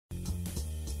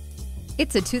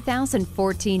It's a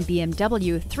 2014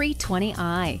 BMW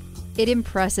 320i. It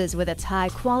impresses with its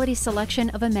high-quality selection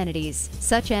of amenities,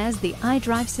 such as the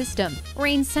iDrive system,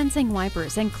 rain-sensing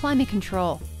wipers and climate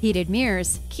control, heated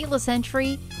mirrors, keyless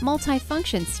entry,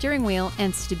 multi-function steering wheel,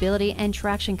 and stability and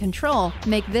traction control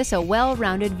make this a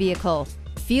well-rounded vehicle.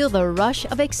 Feel the rush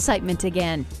of excitement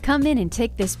again. Come in and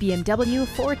take this BMW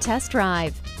for a test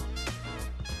drive.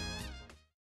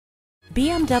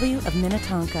 BMW of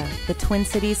Minnetonka, the Twin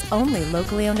Cities' only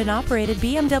locally owned and operated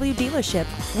BMW dealership.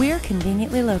 We're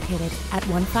conveniently located at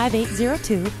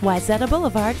 15802 Wayzata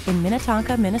Boulevard in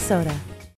Minnetonka, Minnesota.